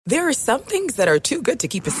There are some things that are too good to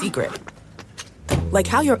keep a secret. Like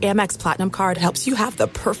how your Amex Platinum card helps you have the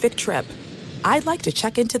perfect trip. I'd like to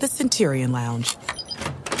check into the Centurion Lounge.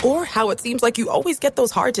 Or how it seems like you always get those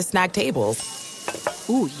hard-to-snag tables.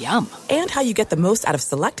 Ooh, yum. And how you get the most out of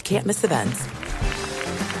select can't-miss events.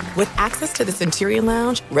 With access to the Centurion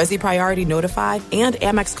Lounge, Resi Priority Notified, and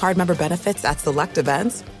Amex card member benefits at select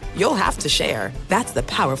events, you'll have to share. That's the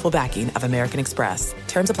powerful backing of American Express.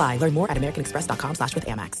 Terms apply. Learn more at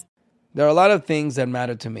americanexpress.com/withAmex. There are a lot of things that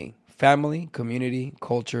matter to me. Family, community,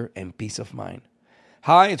 culture, and peace of mind.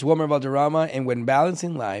 Hi, it's Wilmer Valderrama, and when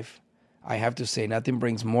balancing life, I have to say nothing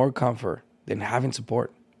brings more comfort than having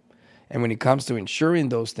support. And when it comes to ensuring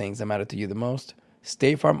those things that matter to you the most,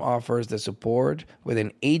 State Farm offers the support with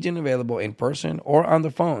an agent available in person or on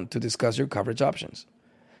the phone to discuss your coverage options.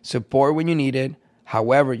 Support when you need it,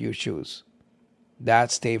 however you choose.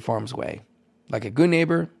 That's State Farm's way. Like a good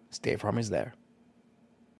neighbor, State Farm is there.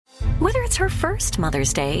 Whether it's her first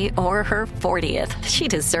Mother's Day or her 40th, she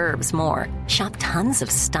deserves more. Shop tons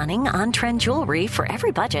of stunning on-trend jewelry for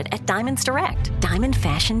every budget at Diamonds Direct. Diamond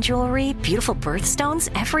fashion jewelry, beautiful birthstones,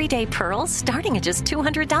 everyday pearls starting at just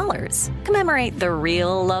 $200. Commemorate the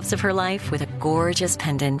real loves of her life with a gorgeous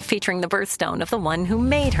pendant featuring the birthstone of the one who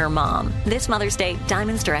made her mom. This Mother's Day,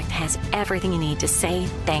 Diamonds Direct has everything you need to say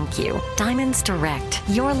thank you. Diamonds Direct.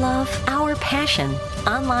 Your love, our passion.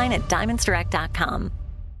 Online at diamondsdirect.com.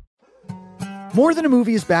 More Than a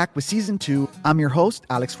Movie is back with Season 2. I'm your host,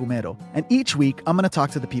 Alex Fumero, and each week I'm going to talk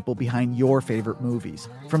to the people behind your favorite movies.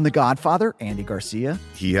 From The Godfather, Andy Garcia.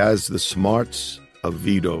 He has the smarts of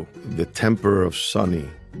Vito, the temper of Sonny,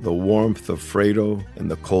 the warmth of Fredo, and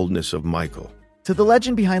the coldness of Michael. To the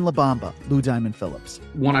legend behind La Bamba, Lou Diamond Phillips.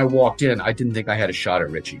 When I walked in, I didn't think I had a shot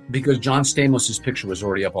at Richie because John Stamos' picture was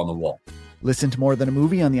already up on the wall. Listen to More Than a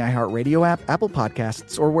Movie on the iHeartRadio app, Apple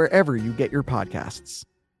Podcasts, or wherever you get your podcasts.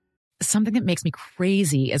 Something that makes me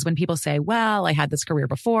crazy is when people say, well, I had this career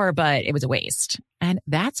before, but it was a waste. And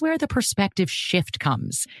that's where the perspective shift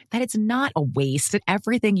comes, that it's not a waste, that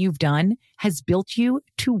everything you've done has built you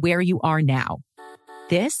to where you are now.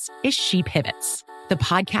 This is She Pivots, the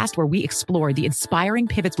podcast where we explore the inspiring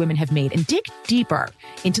pivots women have made and dig deeper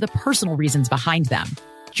into the personal reasons behind them.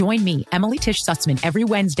 Join me, Emily Tish Sussman, every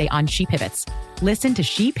Wednesday on She Pivots. Listen to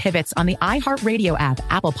She Pivots on the iHeartRadio app,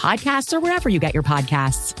 Apple Podcasts, or wherever you get your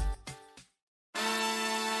podcasts.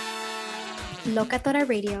 Locatora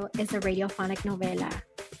Radio is a radiophonic novela,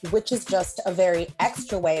 which is just a very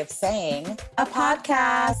extra way of saying a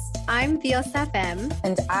podcast. I'm Diaz FM.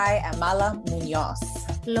 And I am Mala Munoz.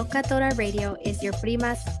 Locatora Radio is your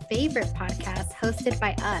prima's favorite podcast, hosted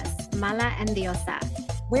by us, Mala and Diosa.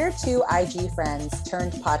 We're two IG friends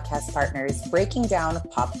turned podcast partners, breaking down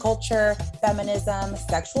pop culture, feminism,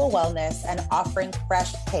 sexual wellness, and offering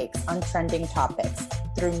fresh takes on trending topics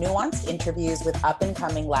through nuanced interviews with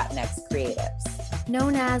up-and-coming Latinx creatives.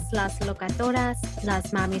 Known as Las Locatoras,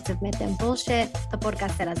 Las Mamis of Myth and Bullshit, the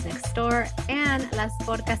Podcasteras Next Door, and Las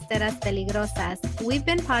Podcasteras Peligrosas, we've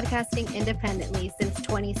been podcasting independently since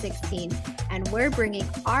 2016, and we're bringing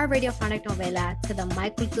our radiophonic novela to the My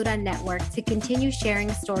Cultura network to continue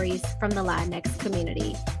sharing stories from the Latinx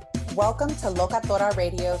community. Welcome to Locatora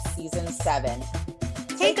Radio Season 7.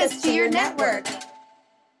 Take us to your network!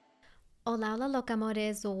 Hola, hola,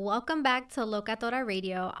 locamores. Welcome back to Locatora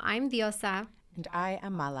Radio. I'm Diosa. And I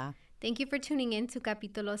am Mala. Thank you for tuning in to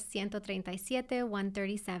Capítulo 137,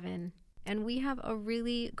 137. And we have a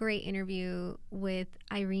really great interview with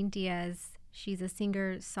Irene Diaz. She's a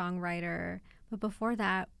singer-songwriter. But before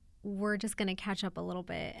that, we're just going to catch up a little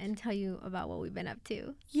bit and tell you about what we've been up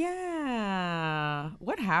to. Yeah.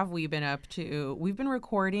 What have we been up to? We've been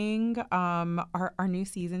recording our new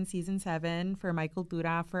season 7 for My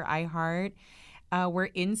Cultura for iHeart. We're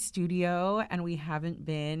in studio and we haven't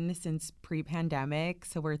been since pre-pandemic,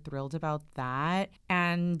 so we're thrilled about that.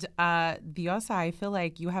 And Diosa, I feel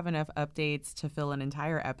like you have enough updates to fill an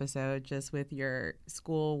entire episode just with your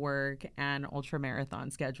school work and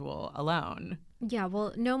ultramarathon schedule alone. Yeah,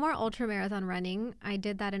 well, no more ultramarathon running. I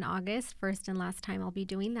did that in August, first and last time I'll be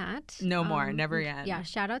doing that. No more, never again. Yeah,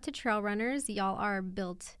 shout out to trail runners. Y'all are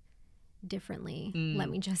built differently, let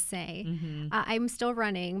me just say. Mm-hmm. I'm still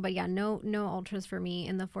running, but yeah, no ultras for me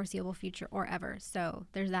in the foreseeable future or ever. So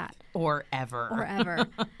there's that. Or ever.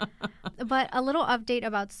 But a little update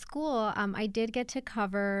about school. I did get to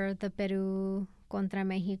cover the Peru contra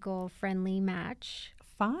Mexico friendly match.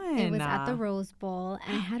 Fun. It was at the Rose Bowl,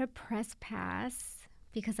 and I had a press pass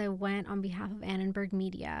because I went on behalf of Annenberg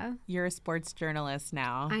Media. You're a sports journalist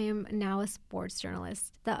now. I am now a sports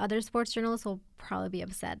journalist. The other sports journalists will probably be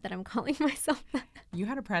upset that I'm calling myself that. You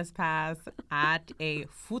had a press pass at a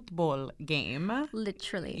football game.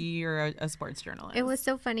 Literally. You're a sports journalist. It was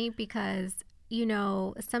so funny because, you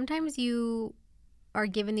know, sometimes you are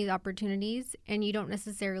given these opportunities and you don't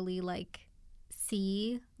necessarily like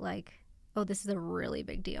see like, oh, this is a really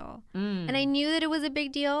big deal. And I knew that it was a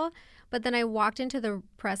big deal, but then I walked into the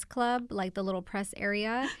press club, like the little press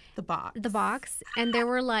area. The box. And there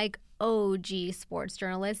were like OG sports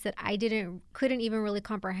journalists that I couldn't even really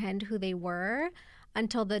comprehend who they were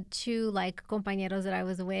until the two like compañeros that I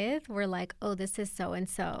was with were like, oh, this is so and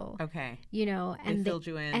so. Okay. You know, and they filled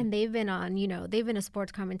you in. And they've been on, you know, they've been a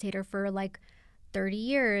sports commentator for like 30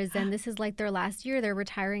 years, and this is like their last year. They're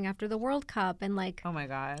retiring after the World Cup, and like, oh my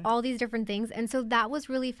God, all these different things. And so that was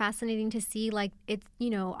really fascinating to see. Like, it's, you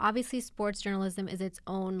know, obviously sports journalism is its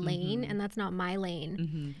own lane, and that's not my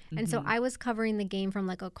lane. And so I was covering the game from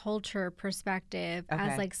like a culture perspective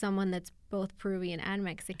as like someone that's both Peruvian and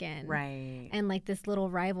Mexican. Right. And like this little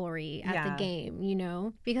rivalry at the game, you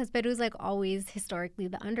know, because Peru's like always historically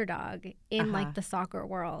the underdog in like the soccer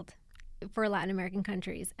world for Latin American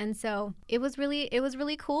countries. And so it was really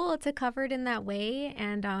cool to cover it in that way.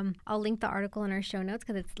 And I'll link the article in our show notes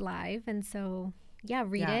because it's live. And so, yeah,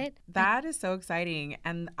 read it. That is so exciting.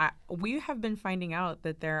 And we have been finding out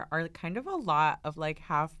that there are kind of a lot of like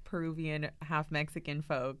half Peruvian, half Mexican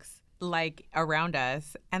folks like around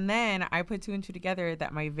us. And then I put two and two together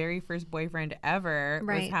that my very first boyfriend ever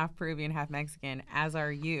was half Peruvian, half Mexican, as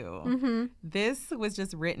are you. This was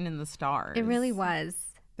just written in the stars. It really was.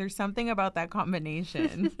 There's something about that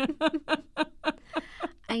combination.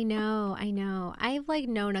 I know. I've like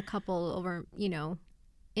known a couple over, you know,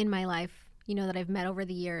 in my life, you know, that I've met over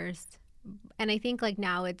the years. And I think like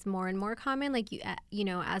now it's more and more common, like you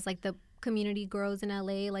know, as like the community grows in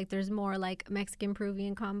LA, like there's more like Mexican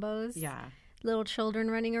Peruvian combos. Yeah. Little children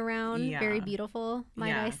running around. Yeah. Very beautiful,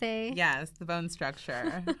 might I say. Yes, the bone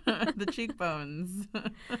structure. The cheekbones.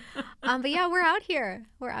 But yeah, we're out here.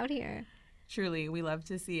 Truly, we love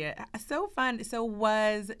to see it. So fun. So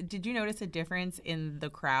did you notice a difference in the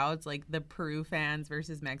crowds, like the Peru fans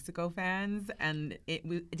versus Mexico fans? And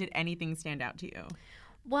did anything stand out to you?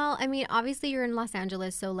 Well, I mean, obviously you're in Los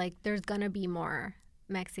Angeles, so like there's going to be more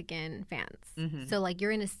Mexican fans. So like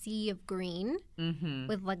you're in a sea of green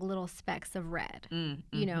with like little specks of red,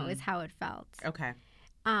 you know, is how it felt. Okay.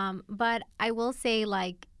 But I will say,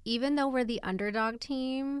 like, even though we're the underdog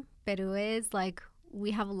team, Peru is like,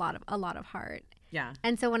 we have a lot of heart. Yeah.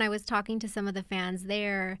 And so when I was talking to some of the fans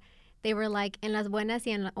there, they were like, en las buenas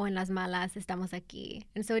o en las malas estamos aquí.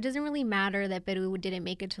 And so it doesn't really matter that Peru didn't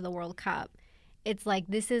make it to the World Cup. It's like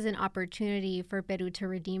this is an opportunity for Peru to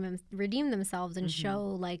redeem themselves and show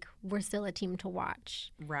like we're still a team to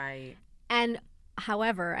watch. Right. And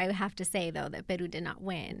however, I have to say though that Peru did not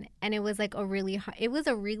win, and it was like a really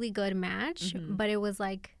good match, but it was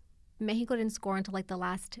like Mexico didn't score until like the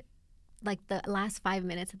last 5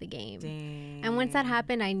 minutes of the game. Dang. And once that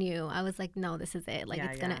happened, I knew. I was like, no, this is it. Like,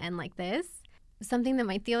 it's going to end like this. Something that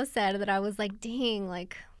my tío said that I was like, dang,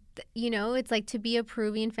 like, you know, it's like to be a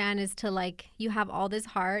Peruvian fan is to like, you have all this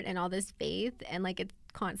heart and all this faith and like it's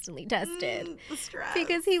constantly tested. The stress.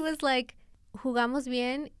 Because he was like, jugamos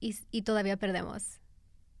bien y todavía perdemos.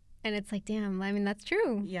 And it's like, damn, I mean, that's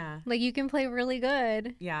true. Yeah. Like you can play really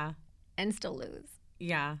good. Yeah. And still lose.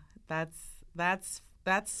 Yeah. That's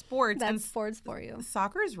sports. That's sports for you.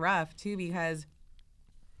 Soccer is rough too because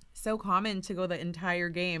so common to go the entire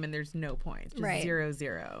game and there's no points. Just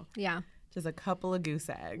 0-0. Yeah. Just a couple of goose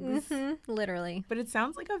eggs. Literally. But it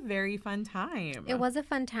sounds like a very fun time. It was a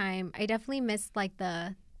fun time. I definitely missed like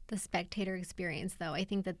the spectator experience though. I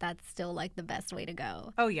think that that's still like the best way to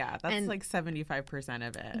go. Oh yeah, that's like 75%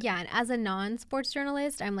 of it. Yeah, and as a non-sports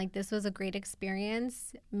journalist, I'm like, this was a great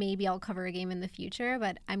experience. Maybe I'll cover a game in the future,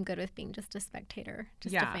 but I'm good with being just a spectator,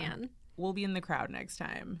 just a fan. We'll be in the crowd next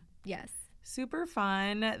time. Yes. Super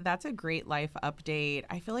fun. That's a great life update.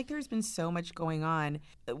 I feel like there's been so much going on.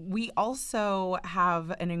 We also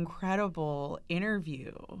have an incredible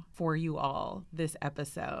interview for you all this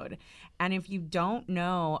episode. And if you don't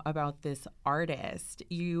know about this artist,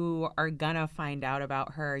 you are going to find out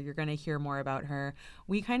about her. You're going to hear more about her.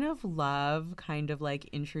 We kind of love like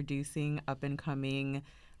introducing up and coming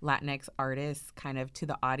Latinx artists kind of to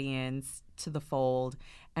the audience, to the fold.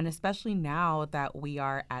 And especially now that we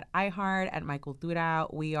are at iHeart, at My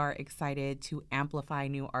Cultura, we are excited to amplify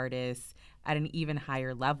new artists at an even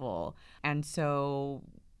higher level. And so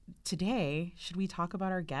today, should we talk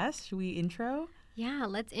about our guest? Should we intro? Yeah,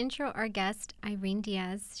 let's intro our guest, Irene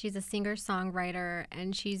Diaz. She's a singer-songwriter,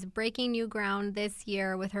 and she's breaking new ground this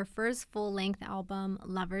year with her first full-length album,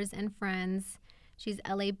 Lovers and Friends. She's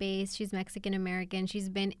LA-based, she's Mexican-American, she's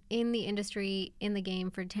been in the industry, in the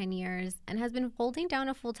game for 10 years, and has been holding down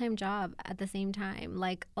a full-time job at the same time,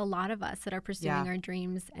 like a lot of us that are pursuing our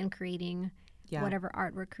dreams and creating whatever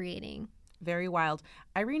art we're creating. Very wild.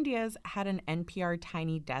 Irene Diaz had an NPR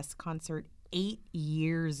Tiny Desk concert 8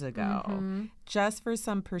 years ago. Just for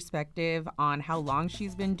some perspective on how long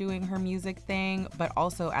she's been doing her music thing, but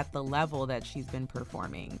also at the level that she's been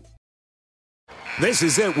performing. This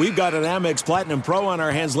is it. We've got an Amex Platinum Pro on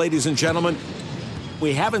our hands, ladies and gentlemen.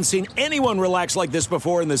 We haven't seen anyone relax like this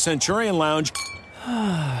before in the Centurion Lounge.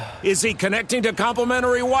 Is he connecting to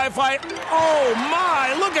complimentary Wi-Fi? Oh,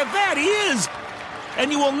 my. Look at that. He is. And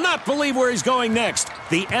you will not believe where he's going next.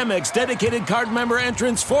 The Amex dedicated card member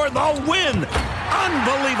entrance for the win.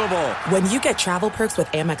 Unbelievable. When you get travel perks with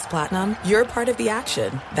Amex Platinum, you're part of the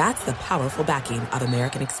action. That's the powerful backing of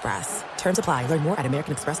American Express. Terms apply. Learn more at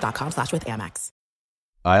americanexpress.com/withAmex.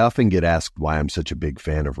 I often get asked why I'm such a big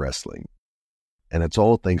fan of wrestling. And it's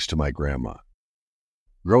all thanks to my grandma.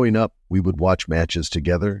 Growing up, we would watch matches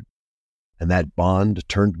together, and that bond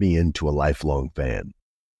turned me into a lifelong fan.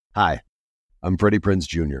 Hi, I'm Freddie Prinze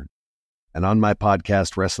Jr., and on my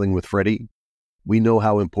podcast, Wrestling with Freddie, we know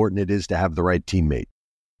how important it is to have the right teammate,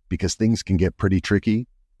 because things can get pretty tricky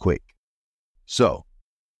quick. So,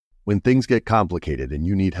 when things get complicated and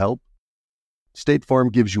you need help, State Farm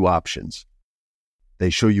gives you options.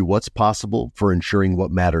 They show you what's possible for ensuring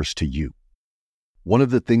what matters to you. One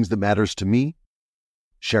of the things that matters to me,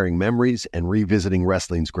 sharing memories and revisiting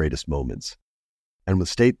wrestling's greatest moments. And with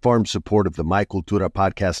State Farm's support of the My Cultura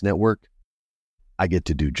Podcast Network, I get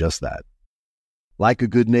to do just that. Like a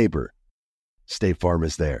good neighbor, State Farm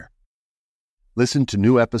is there. Listen to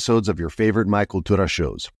new episodes of your favorite My Cultura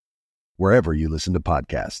shows, wherever you listen to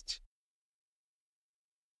podcasts.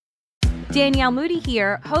 Danielle Moody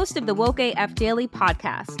here, host of the Woke AF Daily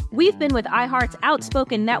podcast. We've been with iHeart's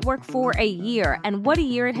Outspoken Network for a year, and what a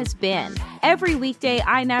year it has been. Every weekday,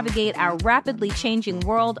 I navigate our rapidly changing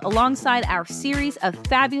world alongside our series of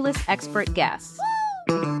fabulous expert guests.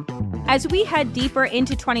 As we head deeper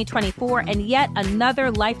into 2024 and yet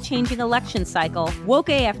another life-changing election cycle, Woke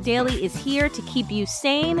AF Daily is here to keep you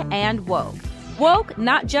sane and woke. Woke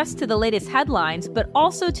not just to the latest headlines, but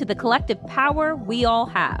also to the collective power we all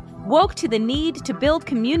have. Woke to the need to build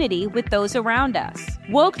community with those around us.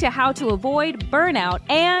 Woke to how to avoid burnout,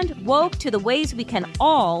 and woke to the ways we can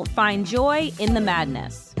all find joy in the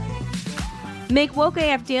madness. Make Woke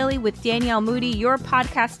AF Daily with Danielle Moody your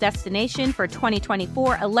podcast destination for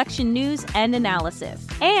 2024 election news and analysis.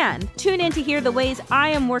 And tune in to hear the ways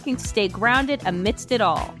I am working to stay grounded amidst it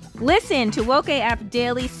all. Listen to Woke AF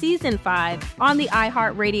Daily Season 5 on the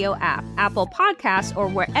iHeartRadio app, Apple Podcasts, or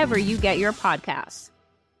wherever you get your podcasts.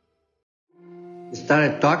 We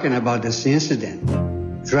started talking about this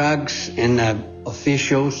incident. Drugs and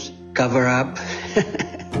officials cover up.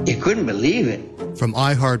 You couldn't believe it. From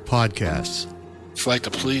iHeart Podcasts. It's like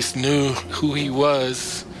the police knew who he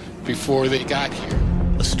was before they got here.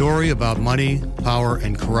 A story about money, power,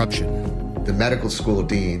 and corruption. The medical school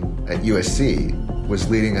dean at USC was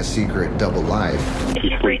leading a secret double life.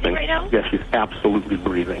 He's breathing right now? Yes, he's absolutely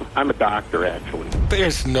breathing. I'm a doctor, actually.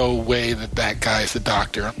 There's no way that guy's a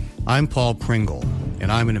doctor. I'm Paul Pringle,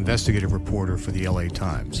 and I'm an investigative reporter for the LA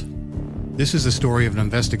Times. This is the story of an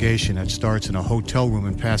investigation that starts in a hotel room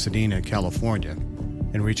in Pasadena, California,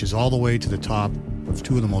 and reaches all the way to the top of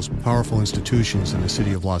two of the most powerful institutions in the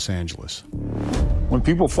city of Los Angeles. When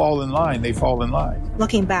people fall in line, they fall in line.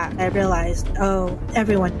 Looking back, I realized,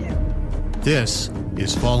 everyone knew. This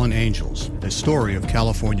is Fallen Angels, the story of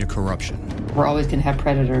California corruption. We're always going to have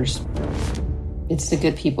predators. It's the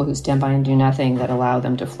good people who stand by and do nothing that allow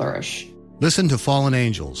them to flourish. Listen to Fallen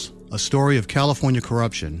Angels, a story of California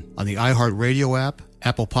corruption on the iHeartRadio app,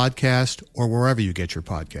 Apple Podcast, or wherever you get your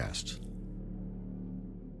podcasts.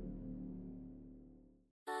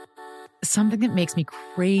 Something that makes me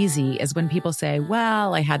crazy is when people say,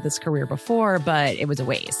 well, I had this career before, but it was a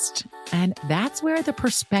waste. And that's where the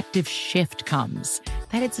perspective shift comes,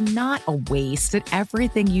 that it's not a waste, that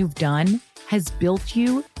everything you've done has built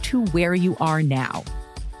you to where you are now.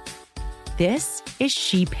 This is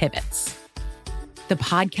She Pivots, the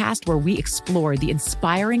podcast where we explore the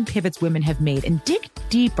inspiring pivots women have made and dig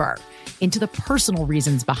deeper into the personal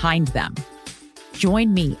reasons behind them.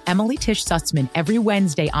 Join me, Emily Tish Sussman, every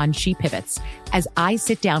Wednesday on She Pivots as I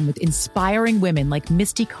sit down with inspiring women like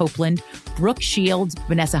Misty Copeland, Brooke Shields,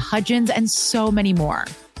 Vanessa Hudgens, and so many more.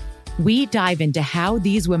 We dive into how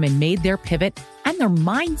these women made their pivot and their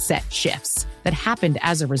mindset shifts that happened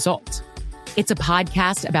as a result. It's a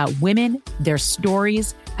podcast about women, their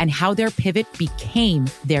stories, and how their pivot became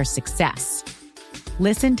their success.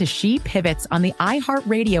 Listen to She Pivots on the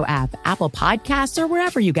iHeartRadio app, Apple Podcasts, or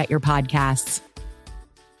wherever you get your podcasts.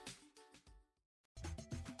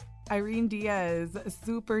 Irene Diaz,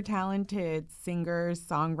 super talented singer,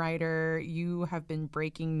 songwriter. You have been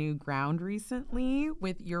breaking new ground recently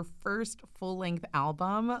with your first full-length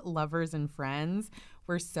album, Lovers and Friends.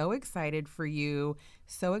 We're so excited for you.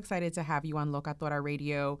 So excited to have you on Locatora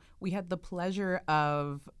Radio. We had the pleasure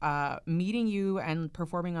of meeting you and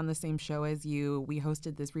performing on the same show as you. We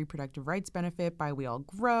hosted this reproductive rights benefit by We All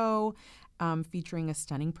Grow, featuring a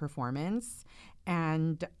stunning performance.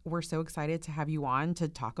 And we're so excited to have you on to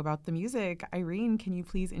talk about the music. Irene, can you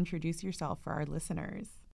please introduce yourself for our listeners?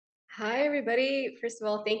 Hi, everybody. First of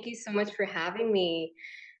all, thank you so much for having me.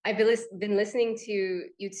 I've been listening to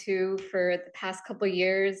you two for the past couple of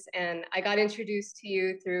years, and I got introduced to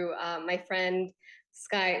you through my friend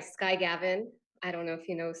Sky Gavin. I don't know if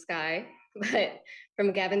you know Sky, but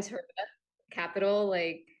from Gavin to Capítulo,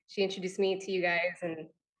 like she introduced me to you guys, and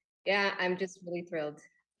yeah, I'm just really thrilled.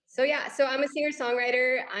 So I'm a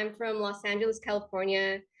singer-songwriter. I'm from Los Angeles,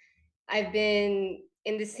 California. I've been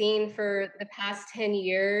in the scene for the past 10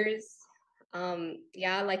 years.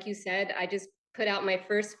 Like you said, I just put out my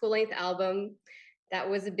first full-length album. That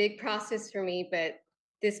was a big process for me, but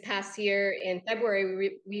this past year in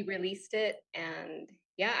February, we released it. And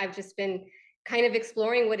yeah, I've just been kind of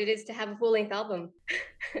exploring what it is to have a full-length album.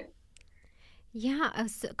 Yeah,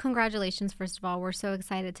 so congratulations, first of all. We're so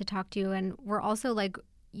excited to talk to you. And we're also like,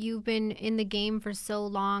 you've been in the game for so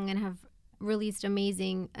long and have released an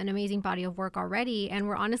amazing body of work already. And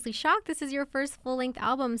we're honestly shocked this is your first full-length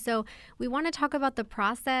album. So we want to talk about the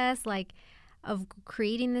process, like, of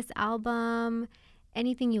creating this album,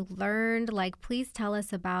 anything you learned. Like, please tell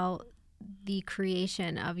us about the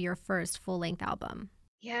creation of your first full-length album.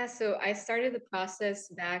 Yeah, so I started the process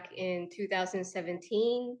back in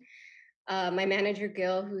 2017. My manager,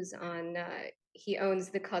 Gil, he owns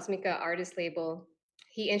the Cosmica artist label.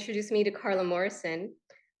 He introduced me to Carla Morrison.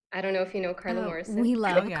 I don't know if you know Carla Morrison. We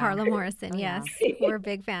love Carla Morrison, yes. Yeah. We're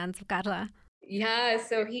big fans of Carla. Yeah,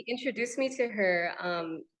 so he introduced me to her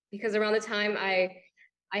because around the time I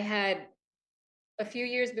had, a few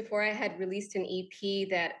years before, I had released an EP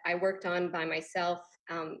that I worked on by myself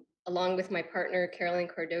along with my partner, Carolyn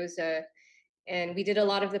Cardoza. And we did a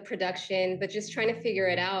lot of the production, but just trying to figure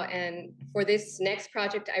it out. And for this next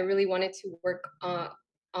project, I really wanted to work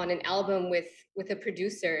on an album with a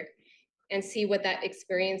producer and see what that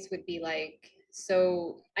experience would be like.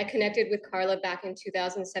 So I connected with Carla back in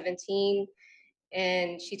 2017,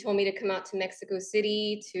 and she told me to come out to Mexico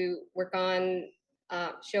City to work on,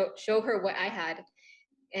 show her what I had.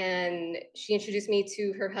 And she introduced me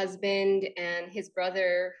to her husband and his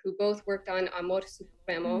brother, who both worked on Amor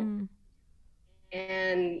Supremo.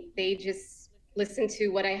 And they just listened to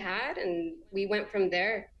what I had, and we went from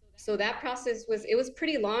there. So that process was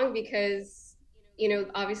pretty long because,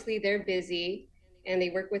 obviously they're busy and they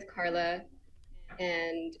work with Carla,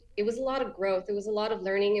 and it was a lot of growth. It was a lot of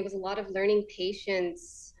learning. It was a lot of learning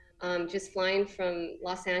patience. Just flying from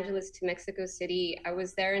Los Angeles to Mexico City. I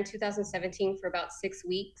was there in 2017 for about 6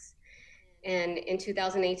 weeks. And in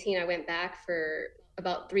 2018, I went back for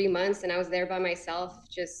about 3 months, and I was there by myself,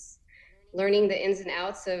 just learning the ins and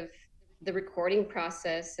outs of the recording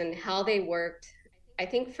process and how they worked. I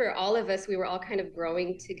think for all of us, we were all kind of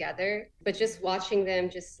growing together, but just watching them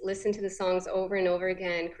just listen to the songs over and over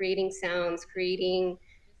again, creating sounds, creating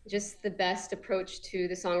just the best approach to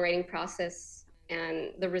the songwriting process.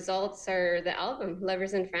 And the results are the album,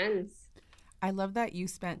 Lovers and Friends. I love that you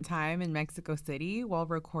spent time in Mexico City while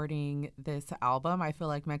recording this album. I feel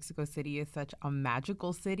like Mexico City is such a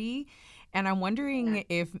magical city. And I'm wondering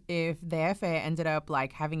if DF ended up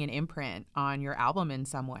like having an imprint on your album in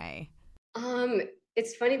some way.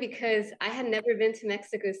 It's funny because I had never been to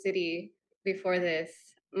Mexico City before this.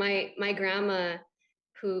 My grandma,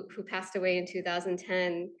 who passed away in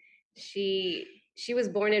 2010, she was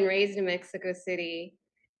born and raised in Mexico City,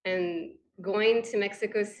 and going to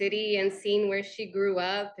Mexico City and seeing where she grew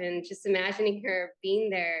up and just imagining her being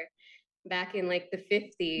there back in like the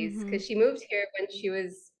 50s, because she moved here when she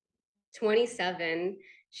was 27.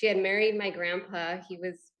 She had married my grandpa. He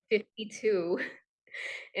was 52.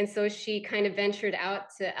 And so she kind of ventured out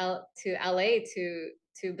to LA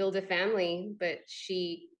to build a family. But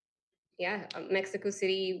Mexico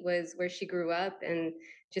City was where she grew up, and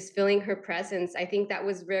just feeling her presence, I think that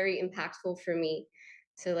was very impactful for me,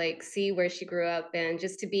 to like see where she grew up and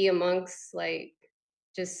just to be amongst like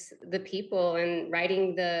just the people and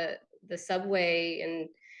riding the subway and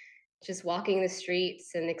just walking the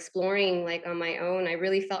streets and exploring like on my own, I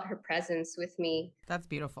really felt her presence with me. That's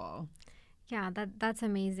beautiful. Yeah, that's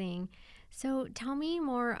amazing. So tell me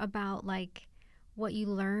more about like what you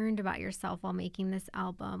learned about yourself while making this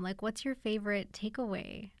album. Like, what's your favorite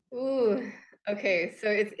takeaway? Ooh, okay. So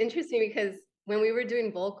it's interesting because when we were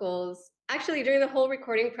doing vocals, actually during the whole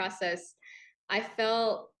recording process, I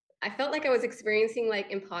felt like I was experiencing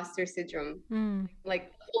like imposter syndrome.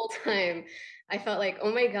 Like the whole time. I felt like,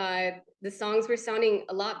 oh my God, the songs were sounding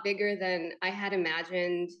a lot bigger than I had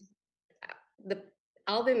imagined. The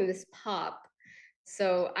album is pop,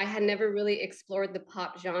 so I had never really explored the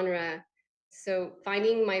pop genre. So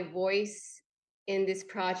finding my voice in this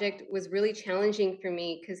project was really challenging for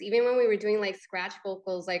me because even when we were doing like scratch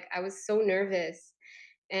vocals, like I was so nervous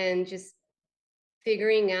and just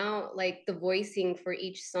figuring out like the voicing for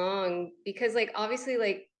each song because like obviously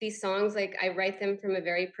like these songs like I write them from a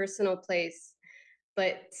very personal place,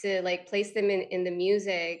 but to like place them in the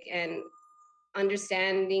music and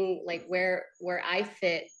understanding like where I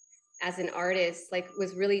fit as an artist like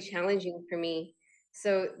was really challenging for me.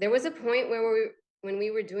 So there was a point where when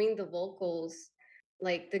we were doing the vocals,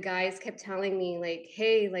 like the guys kept telling me like,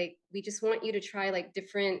 hey, like we just want you to try like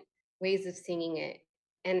different ways of singing it.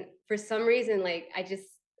 And for some reason, like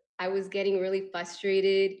I was getting really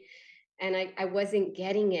frustrated and I wasn't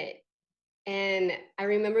getting it. And I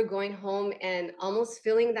remember going home and almost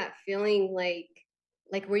feeling that feeling like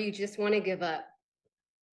where you just want to give up.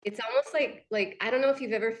 It's almost like I don't know if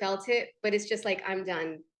you've ever felt it, but it's just like I'm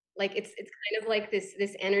done. Like it's kind of like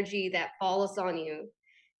this energy that falls on you.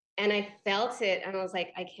 And I felt it and I was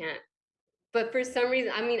like, I can't. But for some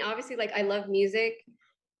reason, I mean, obviously like I love music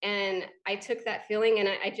and I took that feeling and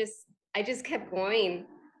I just kept going.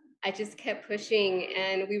 I just kept pushing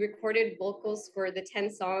and we recorded vocals for the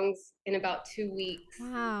 10 songs in about 2 weeks.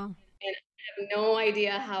 Wow. And I have no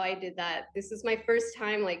idea how I did that. This was my first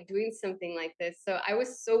time like doing something like this. So I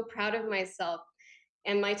was so proud of myself.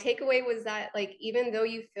 And my takeaway was that like even though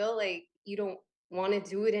you feel like you don't want to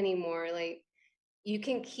do it anymore, like you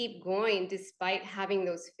can keep going despite having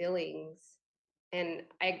those feelings. And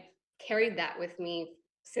I carried that with me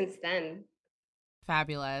since then.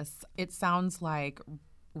 Fabulous. It sounds like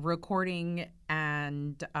recording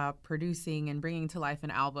and producing and bringing to life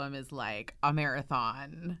an album is like a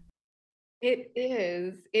marathon. It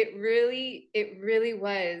is. It really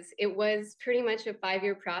was. It was pretty much a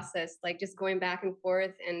 5-year process, like just going back and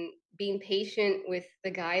forth and being patient with the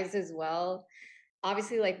guys as well.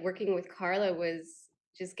 Obviously, like working with Carla was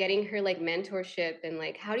just getting her like mentorship and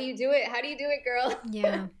like, how do you do it? How do you do it, girl?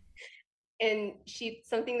 Yeah. And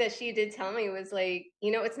something that she did tell me was like,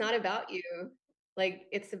 you know, it's not about you. Like,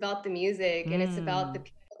 it's about the music and it's about the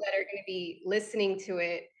people that are going to be listening to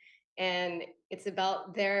it. And it's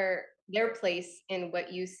about their place in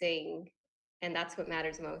what you sing. And that's what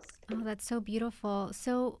matters most. Oh, that's so beautiful.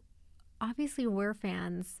 So obviously we're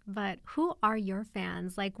fans, but who are your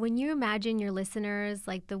fans? Like when you imagine your listeners,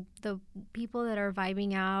 like the people that are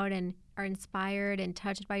vibing out and are inspired and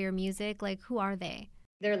touched by your music, like who are they?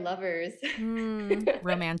 They're lovers.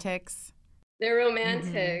 Romantics. They're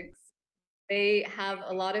romantics. They have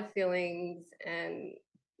a lot of feelings and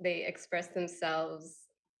they express themselves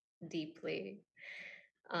deeply.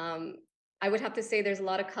 I would have to say there's a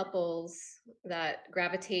lot of couples that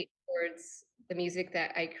gravitate towards the music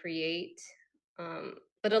that I create,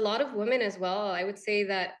 but a lot of women as well. I would say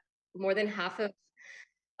that more than half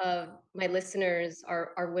of my listeners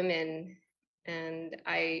are women, and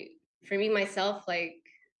for me myself, like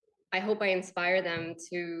I hope I inspire them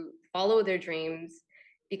to follow their dreams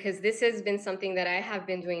because this has been something that I have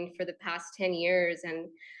been doing for the past 10 years, and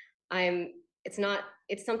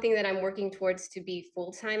it's something that I'm working towards to be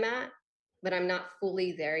full-time at, but I'm not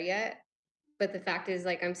fully there yet. But the fact is,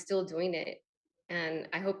 like, I'm still doing it. And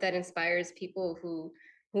I hope that inspires people who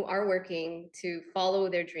are working to follow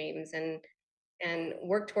their dreams and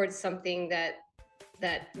work towards something that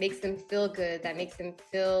makes them feel good, that makes them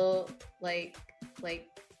feel like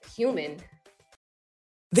human.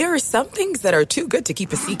 There are some things that are too good to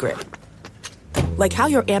keep a secret. Like how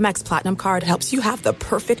your Amex Platinum card helps you have the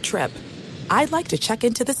perfect trip. I'd like to check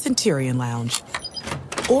into the Centurion Lounge.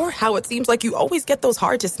 Or how it seems like you always get those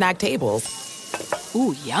hard-to-snag tables.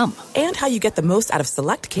 Ooh, yum. And how you get the most out of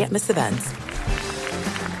select can't-miss events.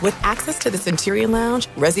 With access to the Centurion Lounge,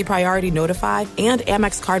 Resi Priority Notified, and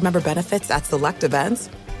Amex card member benefits at select events,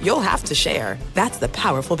 you'll have to share. That's the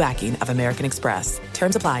powerful backing of American Express.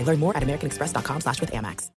 Terms apply. Learn more at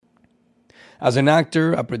americanexpress.com/withAmex. As an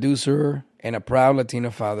actor, a producer, and a proud Latino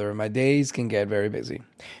father, my days can get very busy,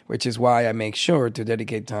 which is why I make sure to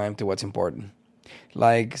dedicate time to what's important.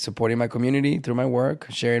 like supporting my community through my work,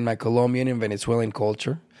 sharing my Colombian and Venezuelan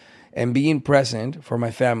culture, and being present for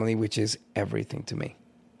my family, which is everything to me.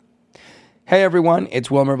 Hey everyone, it's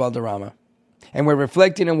Wilmer Valderrama, and we're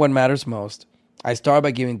reflecting on what matters most. I start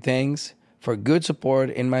by giving thanks for good support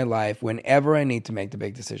in my life whenever I need to make the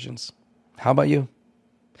big decisions. How about you?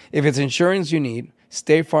 If it's insurance you need,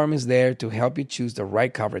 State Farm is there to help you choose the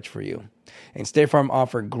right coverage for you. And State Farm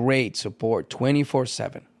offers great support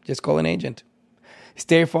 24/7. Just call an agent.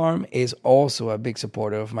 State Farm is also a big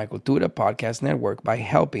supporter of my Cultura podcast network by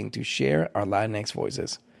helping to share our Latinx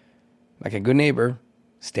voices. Like a good neighbor,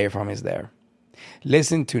 State Farm is there.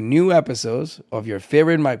 Listen to new episodes of your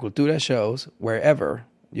favorite My Cultura shows wherever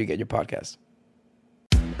you get your podcasts.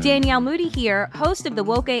 Danielle Moody here, host of the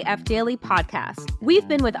Woke AF Daily podcast. We've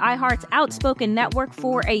been with iHeart's Outspoken Network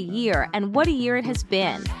for a year, and what a year it has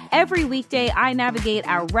been. Every weekday, I navigate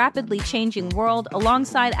our rapidly changing world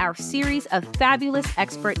alongside our series of fabulous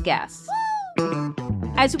expert guests.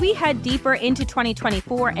 As we head deeper into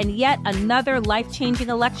 2024 and yet another life-changing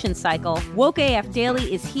election cycle, Woke AF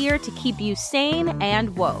Daily is here to keep you sane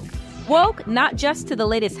and woke. Woke not just to the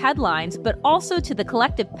latest headlines, but also to the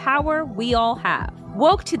collective power we all have.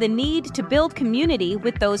 Woke to the need to build community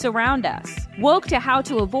with those around us. Woke to how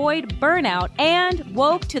to avoid burnout, and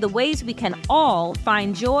woke to the ways we can all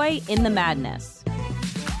find joy in the madness.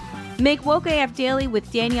 Make Woke AF Daily with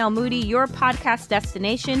Danielle Moody your podcast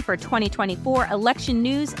destination for 2024 election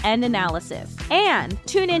news and analysis. And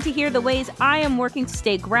tune in to hear the ways I am working to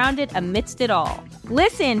stay grounded amidst it all.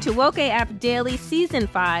 Listen to Woke AF Daily Season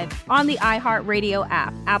 5 on the iHeartRadio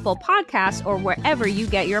app, Apple Podcasts, or wherever you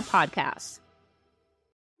get your podcasts.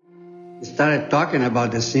 Started talking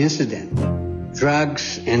about this incident.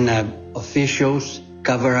 Drugs and officials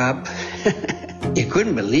cover up. You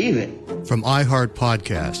couldn't believe it. From iHeart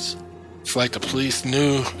Podcasts. It's like the police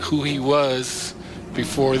knew who he was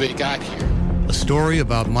before they got here. A story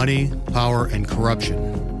about money, power, and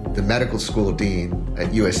corruption. The medical school dean at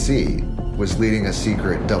USC was leading a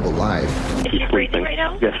secret double life. She's breathing right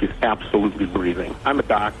now? Yes, she's absolutely breathing. I'm a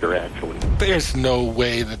doctor, actually. There's no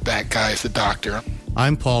way that guy's a doctor.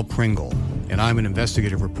 I'm Paul Pringle, and I'm an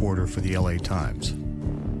investigative reporter for the LA Times.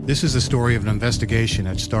 This is the story of an investigation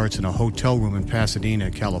that starts in a hotel room in Pasadena,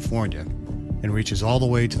 California, and reaches all the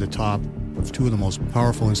way to the top of two of the most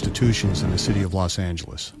powerful institutions in the city of Los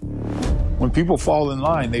Angeles. When people fall in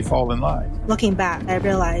line, they fall in line. Looking back, I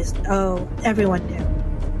realized, everyone knew.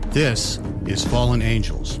 This is Fallen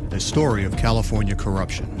Angels, a story of California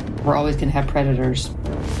corruption. We're always going to have predators.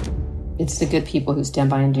 It's the good people who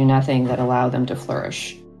stand by and do nothing that allow them to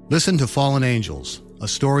flourish. Listen to Fallen Angels, a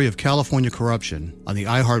story of California corruption on the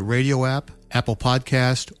iHeartRadio app, Apple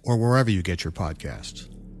Podcast, or wherever you get your podcasts.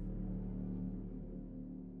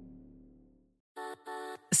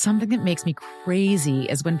 Something that makes me crazy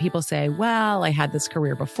is when people say, well, I had this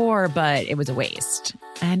career before, but it was a waste.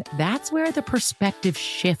 And that's where the perspective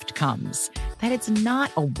shift comes, that it's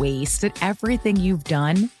not a waste, that everything you've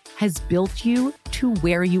done has built you to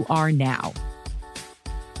where you are now.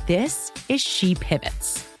 This is She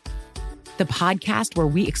Pivots, the podcast where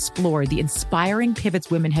we explore the inspiring pivots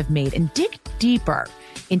women have made and dig deeper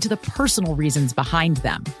into the personal reasons behind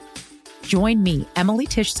them. Join me, Emily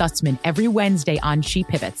Tish Sussman, every Wednesday on She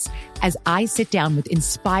Pivots as I sit down with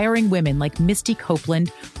inspiring women like Misty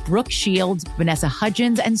Copeland, Brooke Shields, Vanessa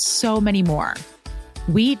Hudgens, and so many more.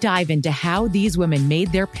 We dive into how these women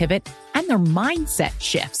made their pivot and their mindset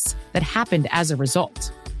shifts that happened as a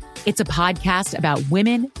result. It's a podcast about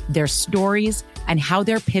women, their stories, and how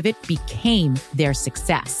their pivot became their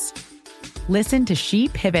success. Listen to She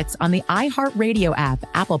Pivots on the iHeartRadio app,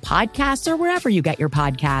 Apple Podcasts, or wherever you get your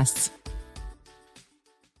podcasts.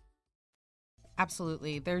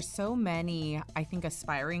 Absolutely. There's so many, I think,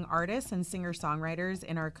 aspiring artists and singer-songwriters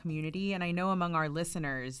in our community. And I know among our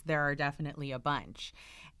listeners, there are definitely a bunch.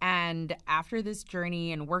 And after this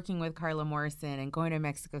journey and working with Carla Morrison and going to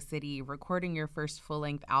Mexico City, recording your first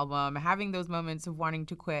full-length album, having those moments of wanting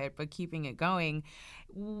to quit but keeping it going,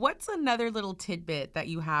 what's another little tidbit that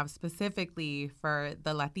you have specifically for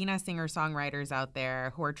the Latina singer-songwriters out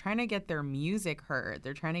there who are trying to get their music heard?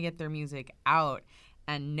 They're trying to get their music out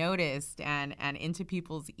and noticed and into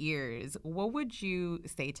people's ears. What would you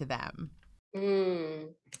say to them?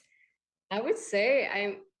 I would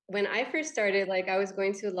say when I first started, I was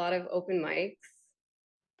going to a lot of open mics.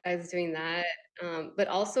 I was doing that, but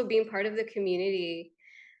also being part of the community,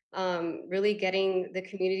 really getting the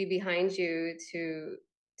community behind you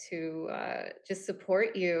to just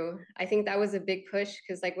support you. I think that was a big push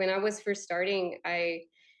because when I was first starting, I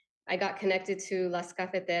got connected to Las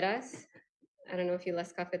Cafeteras. I don't know if you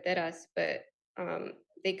Las Cafeteras, but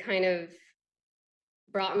they kind of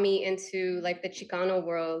brought me into like the Chicano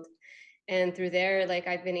world. And through there, like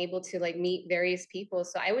I've been able to like meet various people.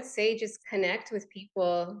 So I would say just connect with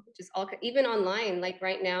people, just all, even online. Like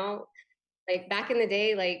right now, like back in the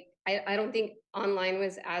day, like I don't think online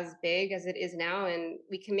was as big as it is now. And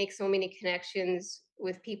we can make so many connections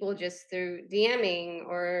with people just through DMing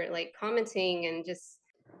or like commenting and just,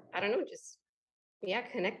 I don't know, just, yeah,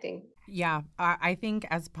 connecting. Yeah, I think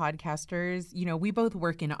as podcasters, you know, we both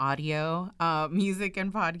work in audio, music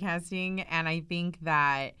and podcasting. And I think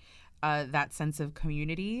that that sense of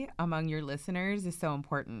community among your listeners is so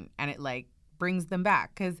important. And it like brings them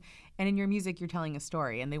back and in your music, you're telling a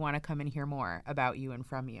story and they want to come and hear more about you and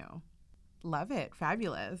from you. Love it.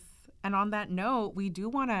 Fabulous. And on that note, we do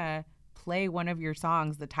want to play one of your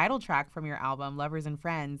songs, the title track from your album, Lovers and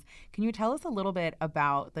Friends. Can you tell us a little bit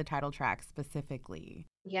about the title track specifically?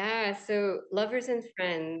 Yeah, so Lovers and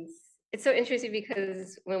Friends. It's so interesting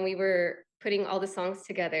because when we were putting all the songs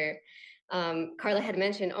together, Carla had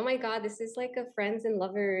mentioned, oh my God, this is like a friends and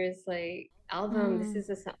lovers like album. This is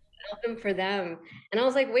an album for them. And I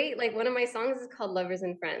was like, wait, like one of my songs is called Lovers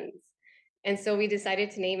and Friends. And so we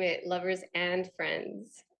decided to name it Lovers and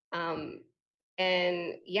Friends.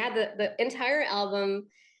 And yeah, the entire album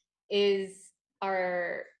is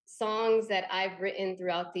our songs that I've written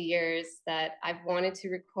throughout the years that I've wanted to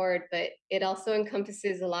record, but it also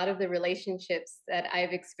encompasses a lot of the relationships that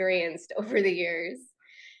I've experienced over the years.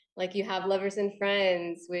 Like you have Lovers and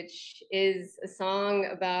Friends, which is a song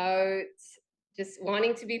about just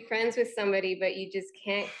wanting to be friends with somebody, but you just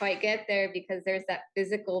can't quite get there because there's that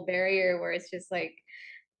physical barrier where it's just like,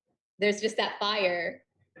 there's just that fire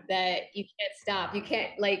that you can't stop. You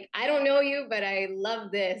can't, like, I don't know you, but I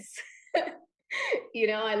love this. You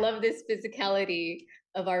know, I love this physicality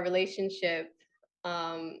of our relationship.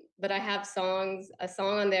 But I have a song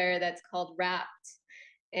on there that's called Wrapped.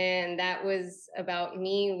 And that was about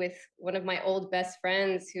me with one of my old best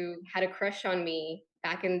friends who had a crush on me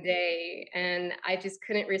back in the day. And I just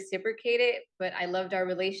couldn't reciprocate it, but I loved our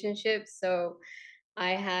relationship. So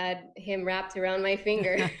I had him wrapped around my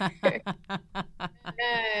finger.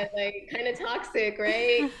 Yeah, like kind of toxic,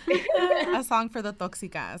 right? A song for the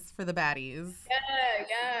toxicas, for the baddies.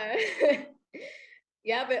 Yeah.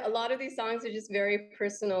 Yeah, but a lot of these songs are just very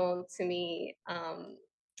personal to me.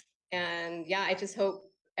 And yeah, I just hope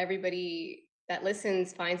everybody that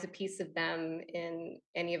listens finds a piece of them in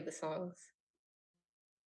any of the songs.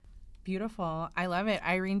 Beautiful. I love it.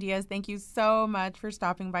 Irene Diaz, thank you so much for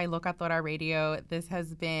stopping by Locatora Radio. This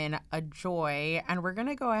has been a joy. And we're going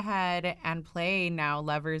to go ahead and play now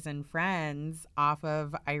Lovers and Friends off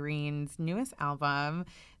of Irene's newest album.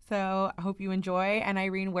 So I hope you enjoy. And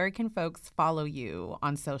Irene, where can folks follow you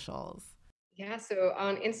on socials? Yeah, so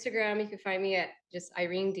on Instagram, you can find me at just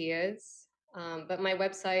Irene Diaz. But my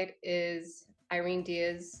website is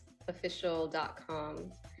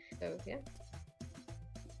irenediazofficial.com. So, yeah.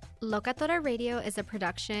 Locatora Radio is a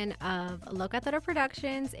production of Locatora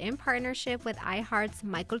Productions in partnership with iHeart's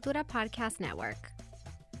My Cultura podcast network.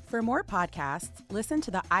 For more podcasts, listen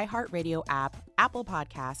to the iHeartRadio app, Apple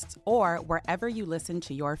Podcasts, or wherever you listen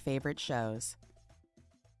to your favorite shows.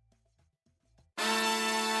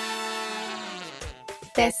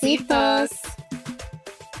 Besitos.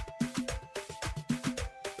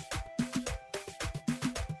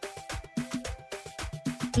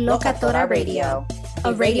 Locatora Radio,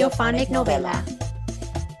 a radiophonic novela.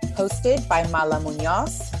 Hosted by Mala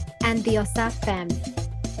Munoz and Diosa Fem.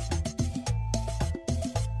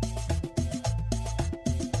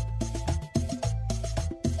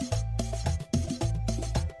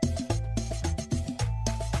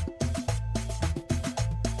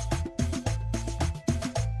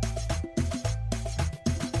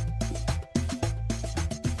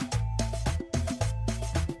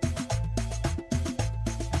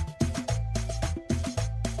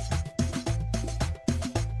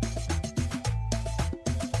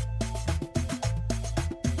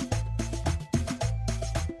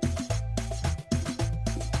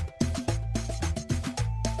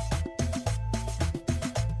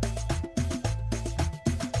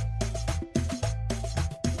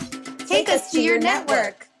 Take us to your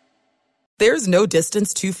network. There's no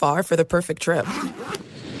distance too far for the perfect trip.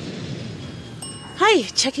 Hi,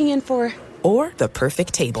 checking in for... Or the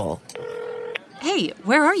perfect table. Hey,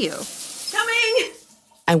 where are you? Coming!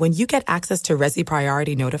 And when you get access to Resi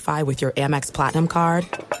Priority Notify with your Amex Platinum card...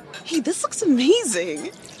 Hey, this looks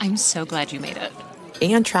amazing. I'm so glad you made it.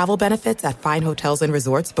 And travel benefits at fine hotels and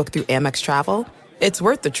resorts booked through Amex Travel, it's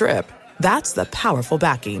worth the trip. That's the powerful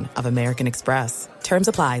backing of American Express. Terms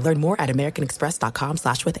apply. Learn more at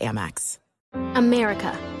americanexpress.com/withAmex.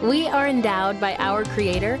 America. We are endowed by our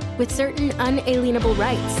Creator with certain unalienable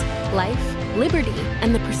rights: life, liberty,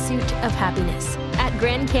 and the pursuit of happiness. At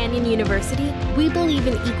Grand Canyon University, we believe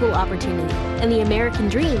in equal opportunity, and the American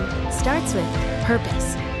dream starts with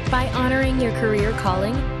purpose. By honoring your career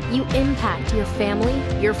calling, you impact your family,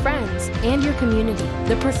 your friends, and your community.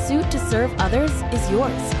 The pursuit to serve others is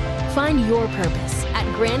yours. Find your purpose at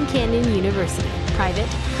Grand Canyon University. Private,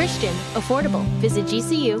 Christian, affordable. Visit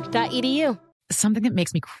gcu.edu. Something that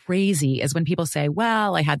makes me crazy is when people say,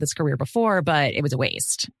 well, I had this career before, but it was a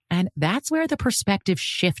waste. And that's where the perspective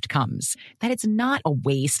shift comes, that it's not a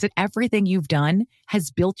waste, that everything you've done has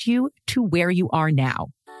built you to where you are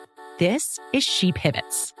now. This is She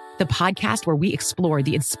Pivots, the podcast where we explore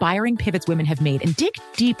the inspiring pivots women have made and dig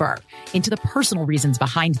deeper into the personal reasons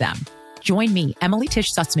behind them. Join me, Emily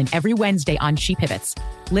Tish Sussman, every Wednesday on She Pivots.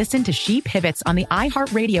 Listen to She Pivots on the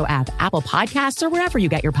iHeartRadio app, Apple Podcasts, or wherever you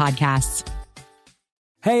get your podcasts.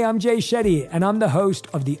 Hey, I'm Jay Shetty, and I'm the host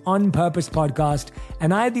of the On Purpose podcast,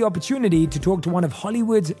 and I had the opportunity to talk to one of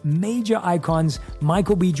Hollywood's major icons,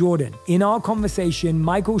 Michael B. Jordan. In our conversation,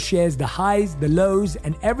 Michael shares the highs, the lows,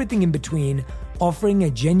 and everything in between, offering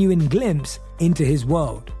a genuine glimpse into his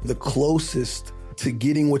world. The closest to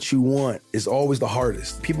getting what you want is always the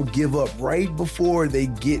hardest. People give up right before they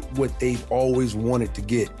get what they've always wanted to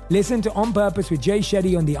get. Listen to On Purpose with Jay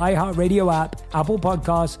Shetty on the iHeartRadio app, Apple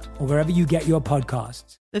Podcasts, or wherever you get your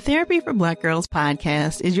podcasts. The Therapy for Black Girls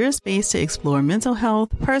podcast is your space to explore mental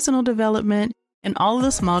health, personal development, and all of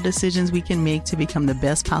the small decisions we can make to become the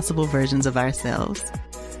best possible versions of ourselves.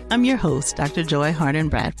 I'm your host, Dr. Joy Harden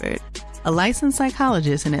Bradford, a licensed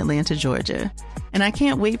psychologist in Atlanta, Georgia, and I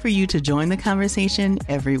can't wait for you to join the conversation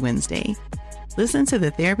every Wednesday. Listen to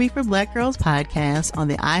the Therapy for Black Girls podcast on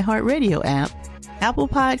the iHeartRadio app, Apple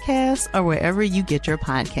Podcasts, or wherever you get your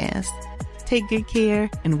podcasts. Take good care,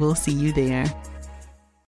 and we'll see you there.